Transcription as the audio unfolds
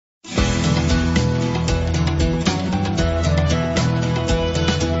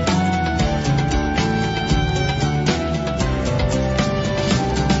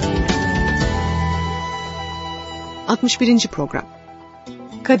261. Program.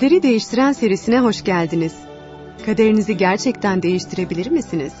 Kaderi Değiştiren serisine hoş geldiniz. Kaderinizi gerçekten değiştirebilir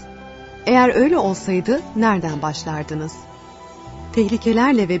misiniz? Eğer öyle olsaydı nereden başlardınız?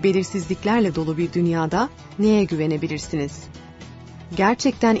 Tehlikelerle ve belirsizliklerle dolu bir dünyada neye güvenebilirsiniz?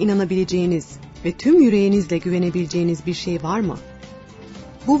 Gerçekten inanabileceğiniz ve tüm yüreğinizle güvenebileceğiniz bir şey var mı?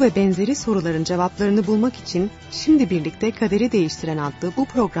 Bu ve benzeri soruların cevaplarını bulmak için şimdi birlikte Kaderi Değiştiren adlı bu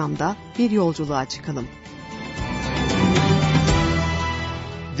programda bir yolculuğa çıkalım.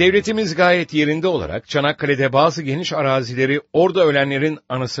 Devletimiz gayet yerinde olarak Çanakkale'de bazı geniş arazileri orada ölenlerin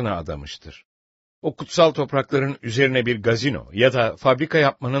anısına adamıştır. O kutsal toprakların üzerine bir gazino ya da fabrika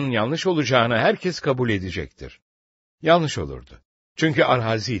yapmanın yanlış olacağını herkes kabul edecektir. Yanlış olurdu. Çünkü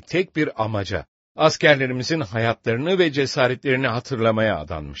arazi tek bir amaca, askerlerimizin hayatlarını ve cesaretlerini hatırlamaya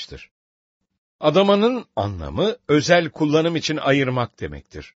adanmıştır. Adamanın anlamı özel kullanım için ayırmak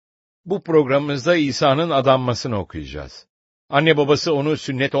demektir. Bu programımızda İsa'nın adanmasını okuyacağız. Anne babası onu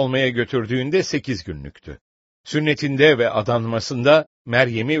sünnet olmaya götürdüğünde 8 günlüktü. Sünnetinde ve adanmasında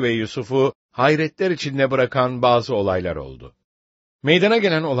Meryem'i ve Yusuf'u hayretler içinde bırakan bazı olaylar oldu. Meydana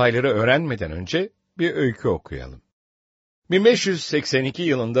gelen olayları öğrenmeden önce bir öykü okuyalım. 1582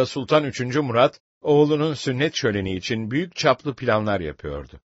 yılında Sultan 3. Murat, oğlunun sünnet şöleni için büyük çaplı planlar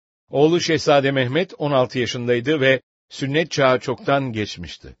yapıyordu. Oğlu Şehzade Mehmet 16 yaşındaydı ve sünnet çağı çoktan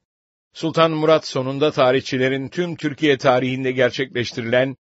geçmişti. Sultan Murat sonunda tarihçilerin tüm Türkiye tarihinde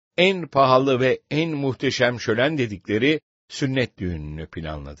gerçekleştirilen en pahalı ve en muhteşem şölen dedikleri sünnet düğününü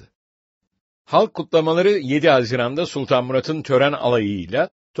planladı. Halk kutlamaları 7 Haziran'da Sultan Murat'ın tören alayıyla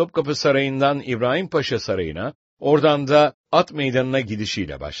Topkapı Sarayı'ndan İbrahim Paşa Sarayı'na, oradan da At Meydanı'na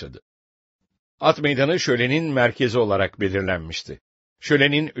gidişiyle başladı. At Meydanı şölenin merkezi olarak belirlenmişti.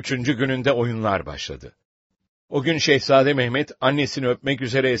 Şölenin 3. gününde oyunlar başladı. O gün Şehzade Mehmet annesini öpmek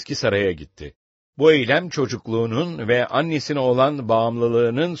üzere eski saraya gitti. Bu eylem çocukluğunun ve annesine olan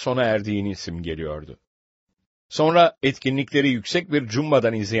bağımlılığının sona erdiğini simgeliyordu. Sonra etkinlikleri yüksek bir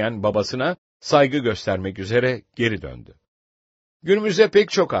cumbadan izleyen babasına saygı göstermek üzere geri döndü. Günümüzde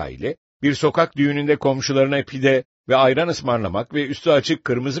pek çok aile, bir sokak düğününde komşularına pide ve ayran ısmarlamak ve üstü açık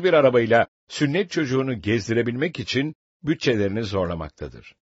kırmızı bir arabayla sünnet çocuğunu gezdirebilmek için bütçelerini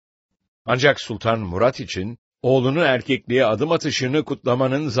zorlamaktadır. Ancak Sultan Murat için, oğlunun erkekliğe adım atışını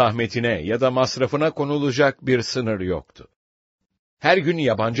kutlamanın zahmetine ya da masrafına konulacak bir sınır yoktu. Her gün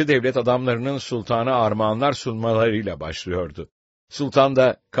yabancı devlet adamlarının sultana armağanlar sunmalarıyla başlıyordu. Sultan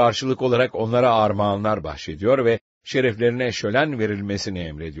da karşılık olarak onlara armağanlar bahşediyor ve şereflerine şölen verilmesini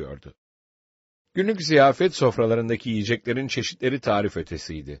emrediyordu. Günlük ziyafet sofralarındaki yiyeceklerin çeşitleri tarif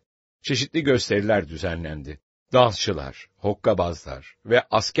ötesiydi. Çeşitli gösteriler düzenlendi. Dansçılar, hokkabazlar ve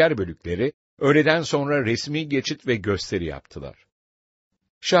asker bölükleri öğleden sonra resmi geçit ve gösteri yaptılar.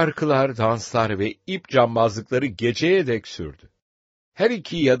 Şarkılar, danslar ve ip cambazlıkları geceye dek sürdü. Her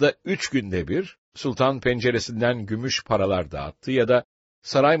 2 ya da 3 günde bir, sultan penceresinden gümüş paralar dağıttı ya da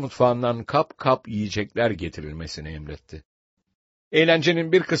saray mutfağından kap kap yiyecekler getirilmesini emretti.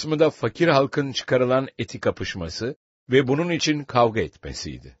 Eğlencenin bir kısmı da fakir halkın çıkarılan eti kapışması ve bunun için kavga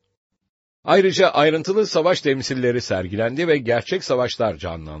etmesiydi. Ayrıca ayrıntılı savaş temsilleri sergilendi ve gerçek savaşlar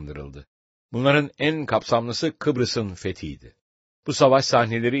canlandırıldı. Bunların en kapsamlısı Kıbrıs'ın fethiydi. Bu savaş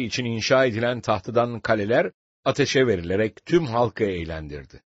sahneleri için inşa edilen tahtadan kaleler ateşe verilerek tüm halkı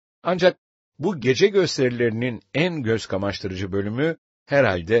eğlendirdi. Ancak bu gece gösterilerinin en göz kamaştırıcı bölümü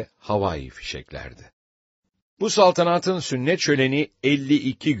herhalde havai fişeklerdi. Bu saltanatın sünnet şöleni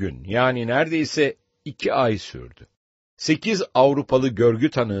 52 gün, yani neredeyse 2 ay sürdü. 8 Avrupalı görgü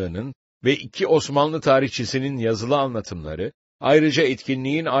tanığının ve 2 Osmanlı tarihçisinin yazılı anlatımları, ayrıca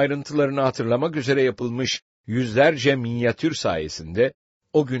etkinliğin ayrıntılarını hatırlamak üzere yapılmış yüzlerce minyatür sayesinde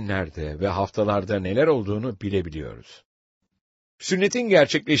o günlerde ve haftalarda neler olduğunu bilebiliyoruz. Sünnetin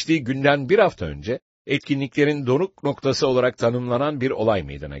gerçekleştiği günden bir hafta önce, etkinliklerin doruk noktası olarak tanımlanan bir olay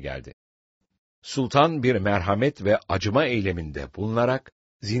meydana geldi. Sultan bir merhamet ve acıma eyleminde bulunarak,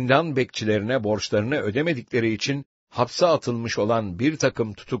 zindan bekçilerine borçlarını ödemedikleri için hapse atılmış olan bir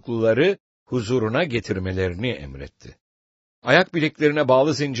takım tutukluları huzuruna getirmelerini emretti. Ayak bileklerine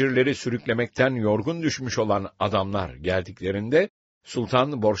bağlı zincirleri sürüklemekten yorgun düşmüş olan adamlar geldiklerinde,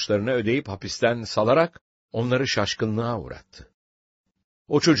 sultan borçlarını ödeyip hapisten salarak onları şaşkınlığa uğrattı.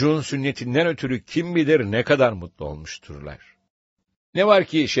 O çocuğun sünnetinden ötürü kim bilir ne kadar mutlu olmuşturlar. Ne var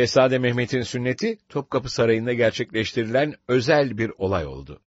ki Şehzade Mehmet'in sünneti Topkapı Sarayı'nda gerçekleştirilen özel bir olay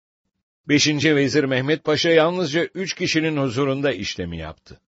oldu. 5. Vezir Mehmet Paşa yalnızca 3 kişinin huzurunda işlemi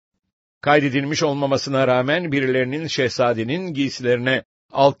yaptı. Kaydedilmiş olmamasına rağmen birilerinin şehzadenin giysilerine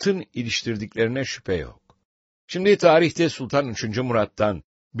altın iliştirdiklerine şüphe yok. Şimdi tarihte Sultan 3. Murat'tan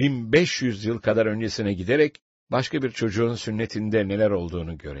 1500 yıl kadar öncesine giderek başka bir çocuğun sünnetinde neler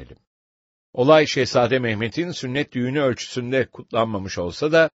olduğunu görelim. Olay Şehzade Mehmet'in sünnet düğünü ölçüsünde kutlanmamış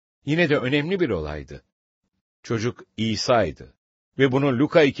olsa da yine de önemli bir olaydı. Çocuk İsa'ydı ve bunu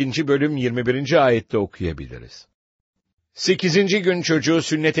Luka 2. bölüm 21. ayette okuyabiliriz. 8. gün çocuğu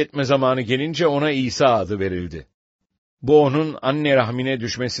sünnet etme zamanı gelince ona İsa adı verildi. Bu onun anne rahmine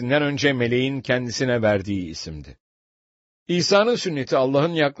düşmesinden önce meleğin kendisine verdiği isimdi. İsa'nın sünneti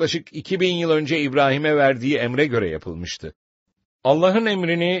Allah'ın yaklaşık 2000 yıl önce İbrahim'e verdiği emre göre yapılmıştı. Allah'ın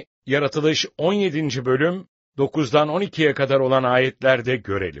emrini Yaratılış 17. bölüm 9'dan 12'ye kadar olan ayetlerde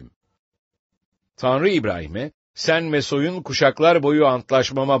görelim. Tanrı İbrahim'e, sen ve soyun kuşaklar boyu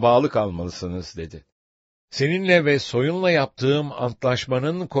antlaşmama bağlı kalmalısınız dedi. Seninle ve soyunla yaptığım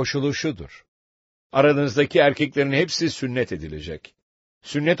antlaşmanın koşulu şudur. Aranızdaki erkeklerin hepsi sünnet edilecek.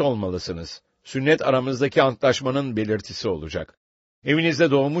 Sünnet olmalısınız. Sünnet aramızdaki antlaşmanın belirtisi olacak.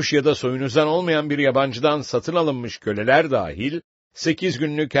 Evinizde doğmuş ya da soyunuzdan olmayan bir yabancıdan satın alınmış köleler dahil, 8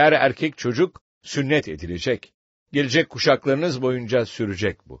 günlük her erkek çocuk sünnet edilecek. Gelecek kuşaklarınız boyunca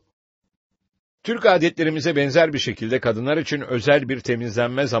sürecek bu. Türk adetlerimize benzer bir şekilde kadınlar için özel bir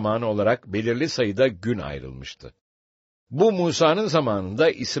temizlenme zamanı olarak belirli sayıda gün ayrılmıştı. Bu Musa'nın zamanında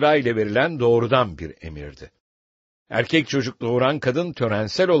İsrail'e verilen doğrudan bir emirdi. Erkek çocuk doğuran kadın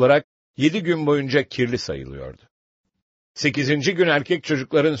törensel olarak 7 gün boyunca kirli sayılıyordu. 8. gün erkek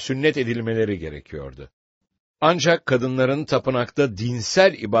çocukların sünnet edilmeleri gerekiyordu. Ancak kadınların tapınakta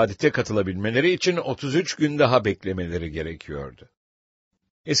dinsel ibadete katılabilmeleri için 33 gün daha beklemeleri gerekiyordu.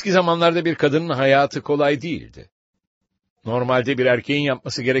 Eski zamanlarda bir kadının hayatı kolay değildi. Normalde bir erkeğin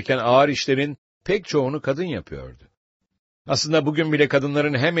yapması gereken ağır işlerin pek çoğunu kadın yapıyordu. Aslında bugün bile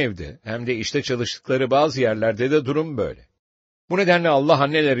kadınların hem evde hem de işte çalıştıkları bazı yerlerde de durum böyle. Bu nedenle Allah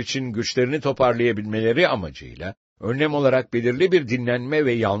anneler için güçlerini toparlayabilmeleri amacıyla önlem olarak belirli bir dinlenme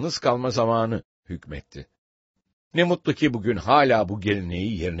ve yalnız kalma zamanı hükmetti. Ne mutlu ki bugün hala bu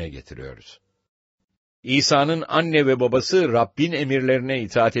geleneği yerine getiriyoruz. İsa'nın anne ve babası Rabbin emirlerine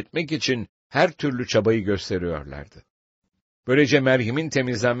itaat etmek için her türlü çabayı gösteriyorlardı. Böylece Meryem'in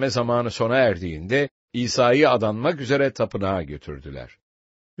temizlenme zamanı sona erdiğinde İsa'yı adanmak üzere tapınağa götürdüler.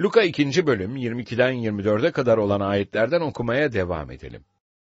 Luka 2. bölüm 22'den 24'e kadar olan ayetlerden okumaya devam edelim.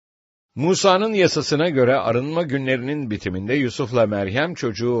 Musa'nın yasasına göre arınma günlerinin bitiminde Yusuf'la Meryem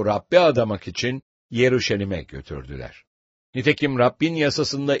çocuğu Rabbe adamak için Yeruşalim'e götürdüler. Nitekim Rabbin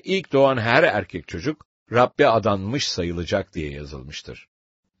yasasında ilk doğan her erkek çocuk Rabbe adanmış sayılacak diye yazılmıştır.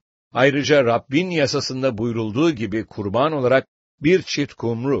 Ayrıca Rabbin yasasında buyurulduğu gibi kurban olarak bir çift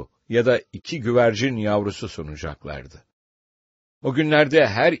kumru ya da 2 güvercin yavrusu sunacaklardı. O günlerde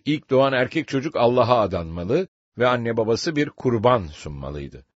her ilk doğan erkek çocuk Allah'a adanmalı ve anne babası bir kurban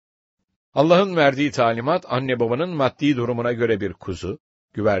sunmalıydı. Allah'ın verdiği talimat anne babanın maddi durumuna göre bir kuzu,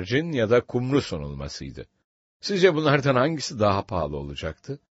 güvercin ya da kumru sunulmasıydı. Sizce bunlardan hangisi daha pahalı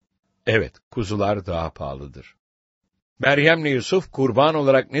olacaktı? Evet, kuzular daha pahalıdır. Meryem'le Yusuf kurban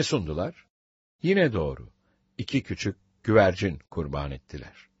olarak ne sundular? Yine doğru, 2 küçük güvercin kurban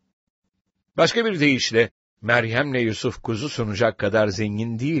ettiler. Başka bir deyişle, Meryem'le Yusuf kuzu sunacak kadar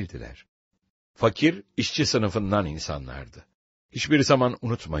zengin değildiler. Fakir, işçi sınıfından insanlardı. Hiçbir zaman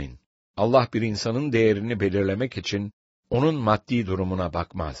unutmayın, Allah bir insanın değerini belirlemek için onun maddi durumuna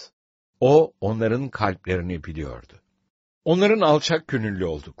bakmaz. O, onların kalplerini biliyordu. Onların alçak gönüllü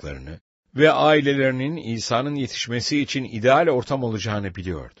olduklarını ve ailelerinin İsa'nın yetişmesi için ideal ortam olacağını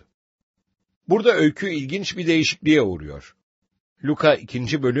biliyordu. Burada öykü ilginç bir değişikliğe uğruyor. Luka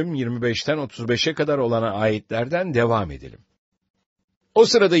 2. bölüm 25'ten 35'e kadar olan ayetlerden devam edelim. O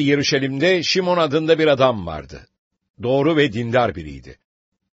sırada Yeruşalim'de Şimon adında bir adam vardı. Doğru ve dindar biriydi.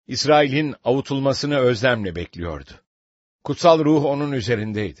 İsrail'in avutulmasını özlemle bekliyordu. Kutsal ruh onun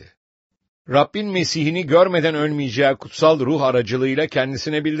üzerindeydi. Rabbin Mesih'ini görmeden ölmeyeceği kutsal ruh aracılığıyla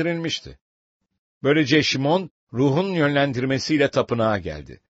kendisine bildirilmişti. Böylece Şimon, ruhun yönlendirmesiyle tapınağa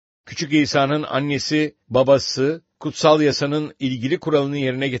geldi. Küçük İsa'nın annesi, babası, kutsal yasanın ilgili kuralını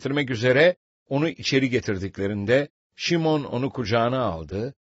yerine getirmek üzere onu içeri getirdiklerinde, Şimon onu kucağına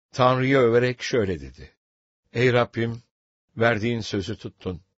aldı, Tanrı'yı överek şöyle dedi: "Ey Rabbim, verdiğin sözü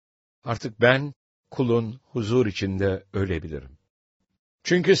tuttun. Artık ben, kulun huzur içinde ölebilirim.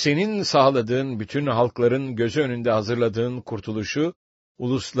 Çünkü senin sağladığın bütün halkların gözü önünde hazırladığın kurtuluşu,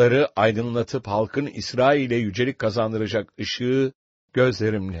 ulusları aydınlatıp halkın İsrail'e yücelik kazandıracak ışığı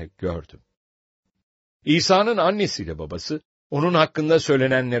gözlerimle gördüm." İsa'nın annesiyle babası, onun hakkında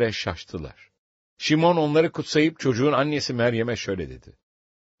söylenenlere şaştılar. Şimon onları kutsayıp çocuğun annesi Meryem'e şöyle dedi: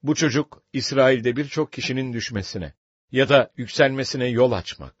 "Bu çocuk, İsrail'de birçok kişinin düşmesine ya da yükselmesine yol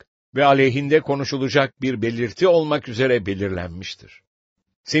açmak ve aleyhinde konuşulacak bir belirti olmak üzere belirlenmiştir.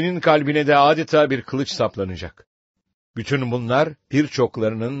 Senin kalbine de adeta bir kılıç saplanacak. Bütün bunlar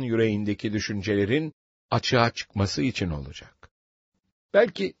birçoklarının yüreğindeki düşüncelerin açığa çıkması için olacak.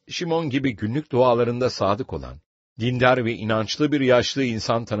 Belki Şimon gibi günlük dualarında sadık olan, dindar ve inançlı bir yaşlı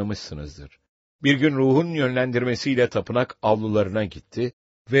insan tanımışsınızdır. Bir gün ruhun yönlendirmesiyle tapınak avlularına gitti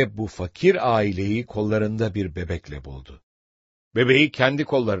ve bu fakir aileyi kollarında bir bebekle buldu. Bebeği kendi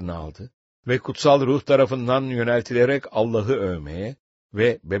kollarına aldı ve kutsal ruh tarafından yöneltilerek Allah'ı övmeye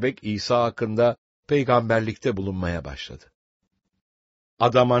ve bebek İsa hakkında peygamberlikte bulunmaya başladı.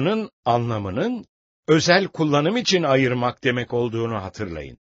 Adamanın anlamının özel kullanım için ayırmak demek olduğunu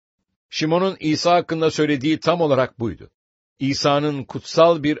hatırlayın. Şimon'un İsa hakkında söylediği tam olarak buydu. İsa'nın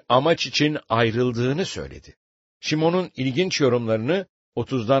kutsal bir amaç için ayrıldığını söyledi. Şimon'un ilginç yorumlarını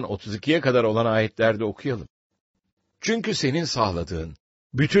 30'dan 32'ye kadar olan ayetlerde okuyalım. Çünkü senin sağladığın,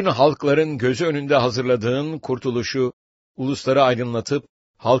 bütün halkların gözü önünde hazırladığın kurtuluşu, ulusları aydınlatıp,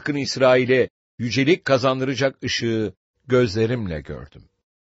 halkın İsrail'e yücelik kazandıracak ışığı gözlerimle gördüm.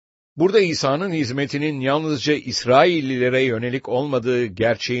 Burada İsa'nın hizmetinin yalnızca İsraillilere yönelik olmadığı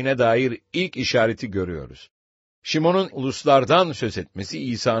gerçeğine dair ilk işareti görüyoruz. Şimon'un uluslardan söz etmesi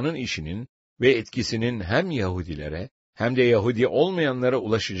İsa'nın işinin ve etkisinin hem Yahudilere hem de Yahudi olmayanlara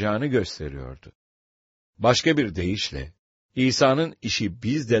ulaşacağını gösteriyordu. Başka bir deyişle, İsa'nın işi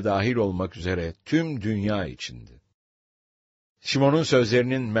biz de dahil olmak üzere tüm dünya içindi. Şimon'un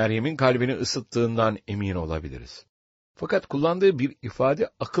sözlerinin Meryem'in kalbini ısıttığından emin olabiliriz. Fakat kullandığı bir ifade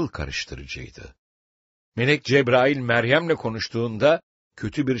akıl karıştırıcıydı. Melek Cebrail Meryem'le konuştuğunda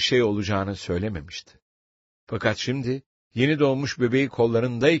kötü bir şey olacağını söylememişti. Fakat şimdi yeni doğmuş bebeği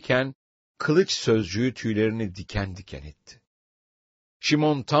kollarındayken kılıç sözcüğü tüylerini diken diken etti.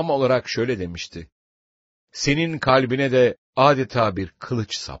 Şimon tam olarak şöyle demişti: senin kalbine de adeta bir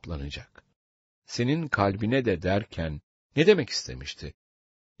kılıç saplanacak. Senin kalbine de derken ne demek istemişti?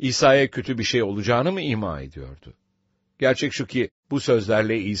 İsa'ya kötü bir şey olacağını mı ima ediyordu? Gerçek şu ki bu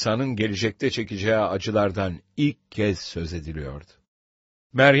sözlerle İsa'nın gelecekte çekeceği acılardan ilk kez söz ediliyordu.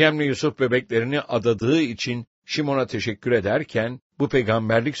 Meryem'le Yusuf bebeklerini adadığı için Şimon'a teşekkür ederken, bu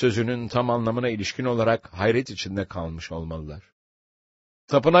peygamberlik sözünün tam anlamına ilişkin olarak hayret içinde kalmış olmalılar.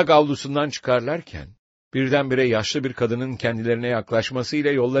 Tapınak avlusundan çıkarlarken, birdenbire yaşlı bir kadının kendilerine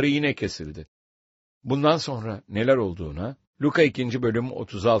yaklaşmasıyla yolları yine kesildi. Bundan sonra neler olduğuna, Luka 2. bölüm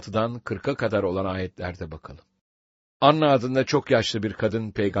 36'dan 40'a kadar olan ayetlerde bakalım. Anna adında çok yaşlı bir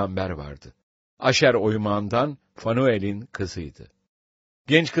kadın peygamber vardı. Aşer oymağından Fanuel'in kızıydı.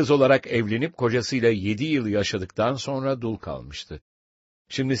 Genç kız olarak evlenip kocasıyla 7 yıl yaşadıktan sonra dul kalmıştı.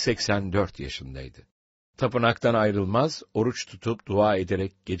 Şimdi 84 yaşındaydı. Tapınaktan ayrılmaz, oruç tutup dua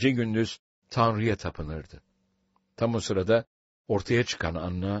ederek gece gündüz Tanrı'ya tapınırdı. Tam o sırada ortaya çıkan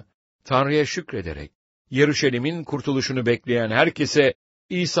Anna, Tanrı'ya şükrederek Yeruşalim'in kurtuluşunu bekleyen herkese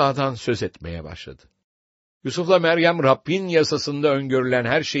İsa'dan söz etmeye başladı. Yusuf'la Meryem Rabbin yasasında öngörülen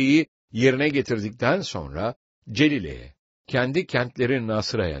her şeyi yerine getirdikten sonra Celile'ye, kendi kentleri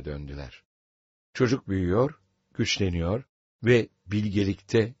Nasıra'ya döndüler. Çocuk büyüyor, güçleniyor ve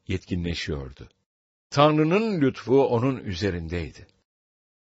bilgelikte yetkinleşiyordu. Tanrı'nın lütfu onun üzerindeydi.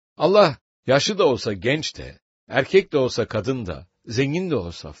 Allah, yaşlı da olsa genç de, erkek de olsa kadın da, zengin de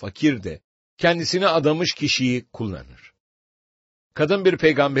olsa fakir de, kendisine adamış kişiyi kullanır. Kadın bir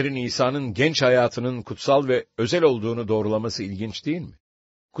peygamberin İsa'nın genç hayatının kutsal ve özel olduğunu doğrulaması ilginç değil mi?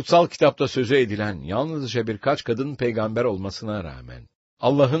 Kutsal kitapta sözü edilen yalnızca birkaç kadın peygamber olmasına rağmen,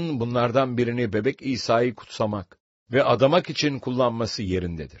 Allah'ın bunlardan birini bebek İsa'yı kutsamak ve adamak için kullanması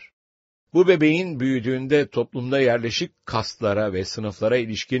yerindedir. Bu bebeğin büyüdüğünde toplumda yerleşik kastlara ve sınıflara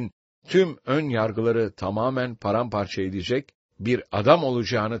ilişkin tüm ön yargıları tamamen paramparça edecek bir adam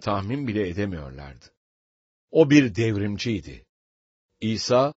olacağını tahmin bile edemiyorlardı. O bir devrimciydi.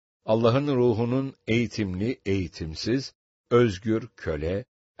 İsa, Allah'ın ruhunun eğitimli, eğitimsiz, özgür, köle,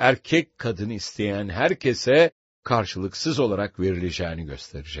 erkek kadın isteyen herkese karşılıksız olarak verileceğini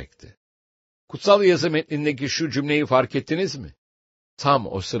gösterecekti. Kutsal yazı metnindeki şu cümleyi fark ettiniz mi? Tam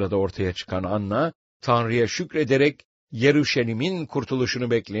o sırada ortaya çıkan Anna, Tanrı'ya şükrederek Yeruşalim'in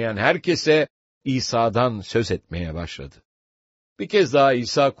kurtuluşunu bekleyen herkese İsa'dan söz etmeye başladı. Bir kez daha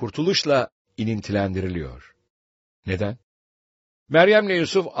İsa kurtuluşla ilintilendiriliyor. Neden? Meryem'le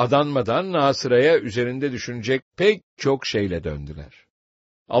Yusuf adanmadan Nasıra'ya üzerinde düşünecek pek çok şeyle döndüler.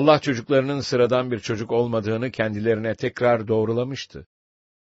 Allah çocuklarının sıradan bir çocuk olmadığını kendilerine tekrar doğrulamıştı.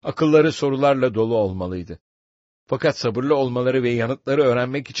 Akılları sorularla dolu olmalıydı. Fakat sabırlı olmaları ve yanıtları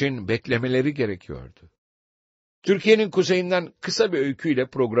öğrenmek için beklemeleri gerekiyordu. Türkiye'nin kuzeyinden kısa bir öyküyle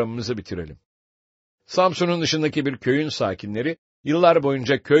programımızı bitirelim. Samsun'un dışındaki bir köyün sakinleri, yıllar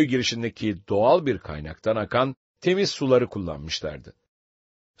boyunca köy girişindeki doğal bir kaynaktan akan temiz suları kullanmışlardı.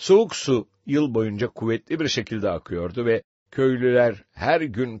 Soğuk su yıl boyunca kuvvetli bir şekilde akıyordu ve köylüler her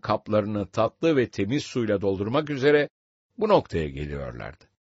gün kaplarını tatlı ve temiz suyla doldurmak üzere bu noktaya geliyorlardı.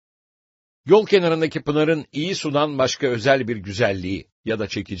 Yol kenarındaki pınarın iyi sudan başka özel bir güzelliği ya da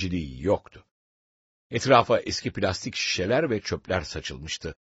çekiciliği yoktu. Etrafa eski plastik şişeler ve çöpler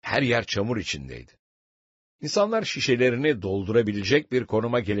saçılmıştı. Her yer çamur içindeydi. İnsanlar şişelerini doldurabilecek bir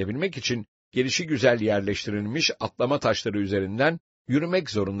konuma gelebilmek için gelişigüzel yerleştirilmiş atlama taşları üzerinden yürümek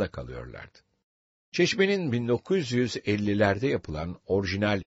zorunda kalıyorlardı. Çeşmenin 1950'lerde yapılan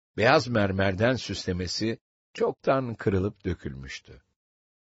orijinal beyaz mermerden süslemesi çoktan kırılıp dökülmüştü.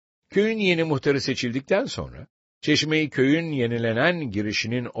 Köyün yeni muhtarı seçildikten sonra, çeşmeyi köyün yenilenen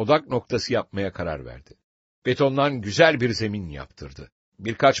girişinin odak noktası yapmaya karar verdi. Betondan güzel bir zemin yaptırdı.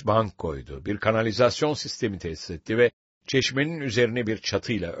 Birkaç bank koydu, bir kanalizasyon sistemi tesis etti ve çeşmenin üzerine bir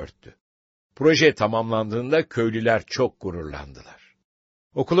çatıyla örttü. Proje tamamlandığında köylüler çok gururlandılar.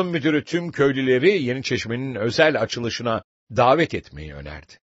 Okulun müdürü tüm köylüleri yeni çeşmenin özel açılışına davet etmeyi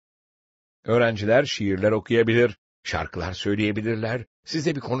önerdi. Öğrenciler şiirler okuyabilir, şarkılar söyleyebilirler, siz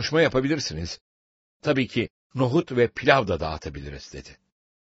de bir konuşma yapabilirsiniz. Tabii ki nohut ve pilav da dağıtabiliriz dedi.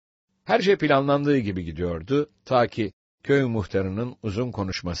 Her şey planlandığı gibi gidiyordu, ta ki köy muhtarının uzun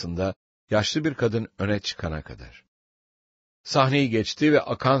konuşmasında yaşlı bir kadın öne çıkana kadar. Sahneyi geçti ve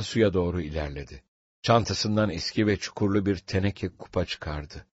akan suya doğru ilerledi. Çantasından eski ve çukurlu bir teneke kupa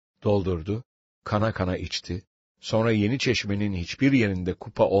çıkardı. Doldurdu, kana kana içti. Sonra yeni çeşmenin hiçbir yerinde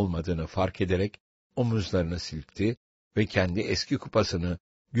kupa olmadığını fark ederek omuzlarını silkti ve kendi eski kupasını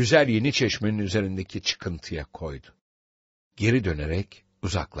güzel yeni çeşmenin üzerindeki çıkıntıya koydu. Geri dönerek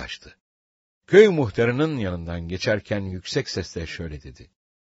uzaklaştı. Köy muhtarının yanından geçerken yüksek sesle şöyle dedi: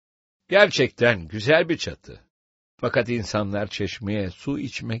 "Gerçekten güzel bir çatı. Fakat insanlar çeşmeye su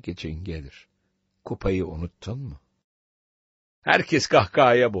içmek için gelir. Kupayı unuttun mu?" Herkes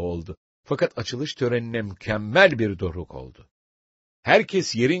kahkahaya boğuldu. Fakat açılış törenine mükemmel bir doruk oldu.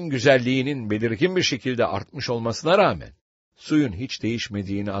 Herkes yerin güzelliğinin belirgin bir şekilde artmış olmasına rağmen, suyun hiç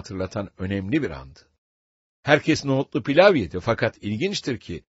değişmediğini hatırlatan önemli bir andı. Herkes nohutlu pilav yedi fakat ilginçtir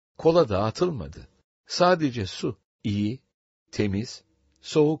ki, kola dağıtılmadı. Sadece su, iyi, temiz,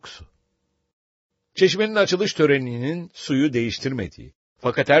 soğuk su. Çeşmenin açılış töreninin suyu değiştirmediği,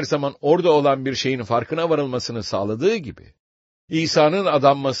 fakat her zaman orada olan bir şeyin farkına varılmasını sağladığı gibi, İsa'nın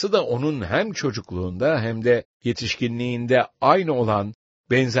adanması da onun hem çocukluğunda hem de yetişkinliğinde aynı olan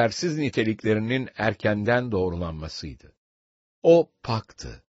benzersiz niteliklerinin erkenden doğrulanmasıydı. O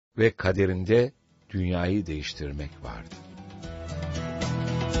paktı ve kaderinde dünyayı değiştirmek vardı.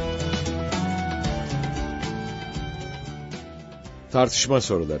 Tartışma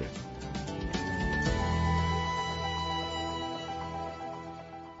soruları.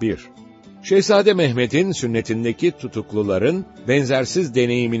 1. Şehzade Mehmet'in sünnetindeki tutukluların benzersiz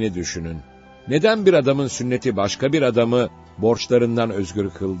deneyimini düşünün. Neden bir adamın sünneti başka bir adamı borçlarından özgür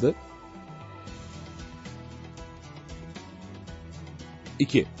kıldı?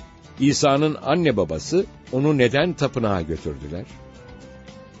 2. İsa'nın anne babası onu neden tapınağa götürdüler?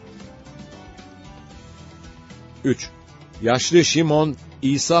 3. Yaşlı Şimon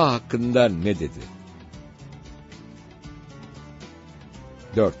İsa hakkında ne dedi?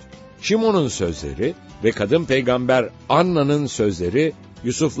 4. Şimon'un sözleri ve kadın peygamber Anna'nın sözleri,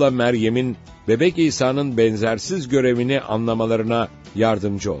 Yusuf'la Meryem'in bebek İsa'nın benzersiz görevini anlamalarına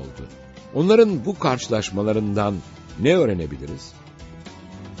yardımcı oldu. Onların bu karşılaşmalarından ne öğrenebiliriz?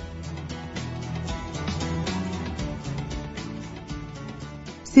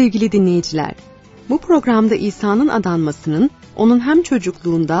 Sevgili dinleyiciler, bu programda İsa'nın adanmasının, onun hem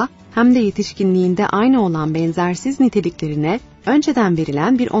çocukluğunda hem de yetişkinliğinde aynı olan benzersiz niteliklerine önceden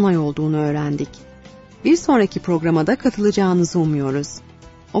verilen bir onay olduğunu öğrendik. Bir sonraki programa da katılacağınızı umuyoruz.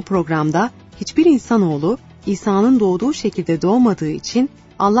 O programda hiçbir insanoğlu İsa'nın doğduğu şekilde doğmadığı için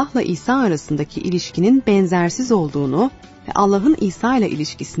Allah'la İsa arasındaki ilişkinin benzersiz olduğunu ve Allah'ın İsa ile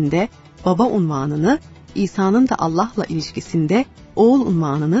ilişkisinde baba unvanını, İsa'nın da Allah'la ilişkisinde oğul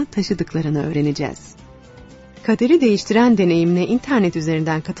unvanını taşıdıklarını öğreneceğiz. Kaderi değiştiren deneyimine internet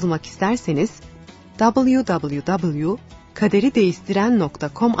üzerinden katılmak isterseniz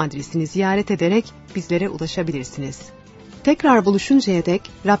www.kaderideiştiren.com adresini ziyaret ederek bizlere ulaşabilirsiniz. Tekrar buluşuncaya dek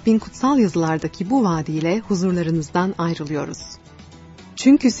Rabbin kutsal yazılardaki bu vaadiyle huzurlarınızdan ayrılıyoruz.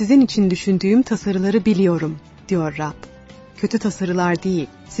 Çünkü sizin için düşündüğüm tasarıları biliyorum, diyor Rab. Kötü tasarılar değil,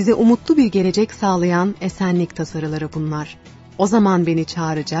 size umutlu bir gelecek sağlayan esenlik tasarıları bunlar. O zaman beni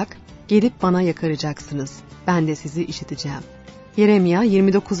çağıracak, gelip bana yakaracaksınız. Ben de sizi işiteceğim. Yeremya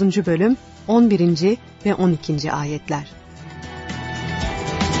 29. bölüm 11. ve 12. ayetler.